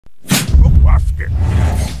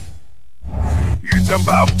It's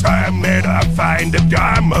about time that I find a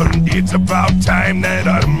diamond. It's about time that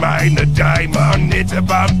I mine a diamond. It's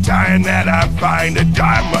about time that I find a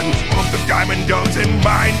diamond. Hope the diamond doesn't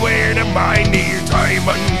mind where to mine here.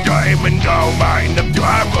 Diamond, diamond, I'll mine the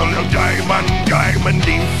diamond. A diamond, diamond,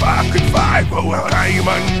 if I could find a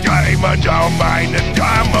diamond, diamond, I'll mine a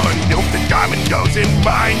diamond. Hope the diamond doesn't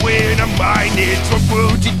mind where to mine it. So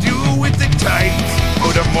what would you do with the time?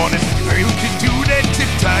 Put them on a scale to do that to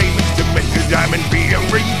time. To make a diamond be a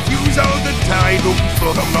refuse all the time.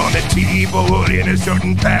 Put them on a table in a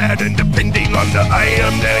certain pattern, depending on the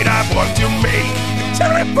item that I want to make. The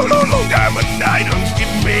temple of diamond items get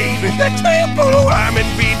made. The temple of diamond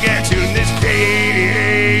begins in this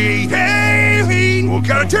cave. Hey, what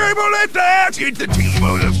kind of table is that? It's the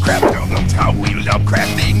table of crafts. That's how we love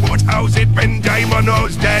crafting. What how's it been? Diamond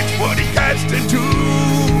knows that's what it has to do.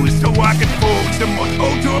 So I can forge the most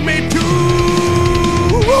ultimate tool.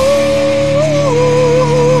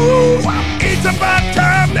 It's about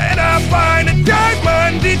time that I find a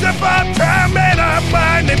diamond. It's about time that I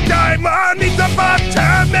find a diamond. It's about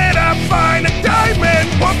time that I find a diamond.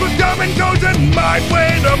 What the diamond goes in my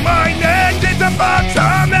way to mine it. It's about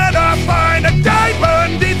time that I find a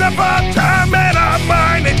diamond. It's about time that I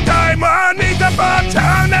find a diamond. It's about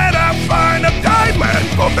time that I find a diamond.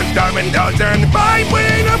 What the diamond doesn't my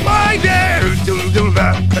way to mine it.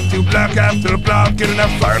 To block after block, and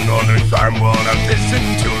I find on the farm wall. I listen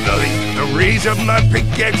to the raise of my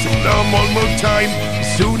pickaxe and I'm one more time.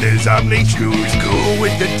 As soon as I'm late shoes, go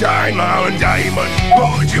with the diamond, diamond.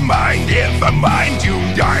 Would you mind if I mind you,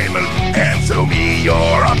 diamond? Answer me or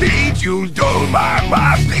I'll beat you. Don't mind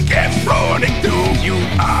my pickaxe running through you.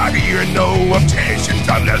 I hear no objections,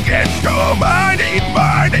 I'm against your mind. Ain't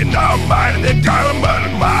mine and I'm mine the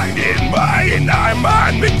diamond. Mine and mine, I'm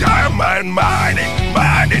mine the diamond. Mine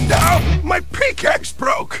and now my pickaxe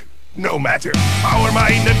broke. No matter, I'll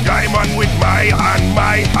mine the diamond with my hand,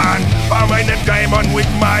 my hand. I'll mine the diamond with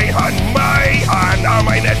my hand, my hand. I'll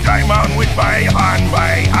mine the diamond with my hand,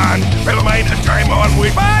 my hand. I'll mine the diamond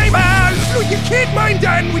with my hand. So you can't mine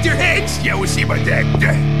diamond with your hands. Yeah, we'll see about that.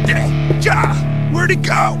 Where'd it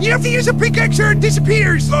go? You have to use a pickaxe or it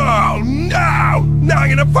disappears. Oh no! Now I'm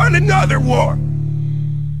gonna find another one.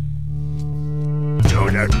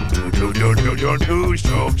 Do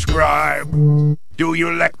subscribe. Do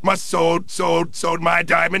you like my sold, my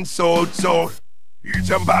diamond sold? It's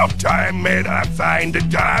about time that I find a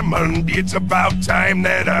diamond. It's about time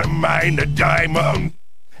that I mine a diamond.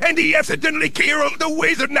 And he accidentally killed the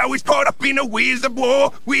wizard. Now he's caught up in a wizard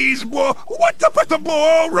war. What the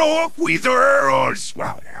ball roll? Wizards.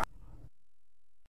 Wow.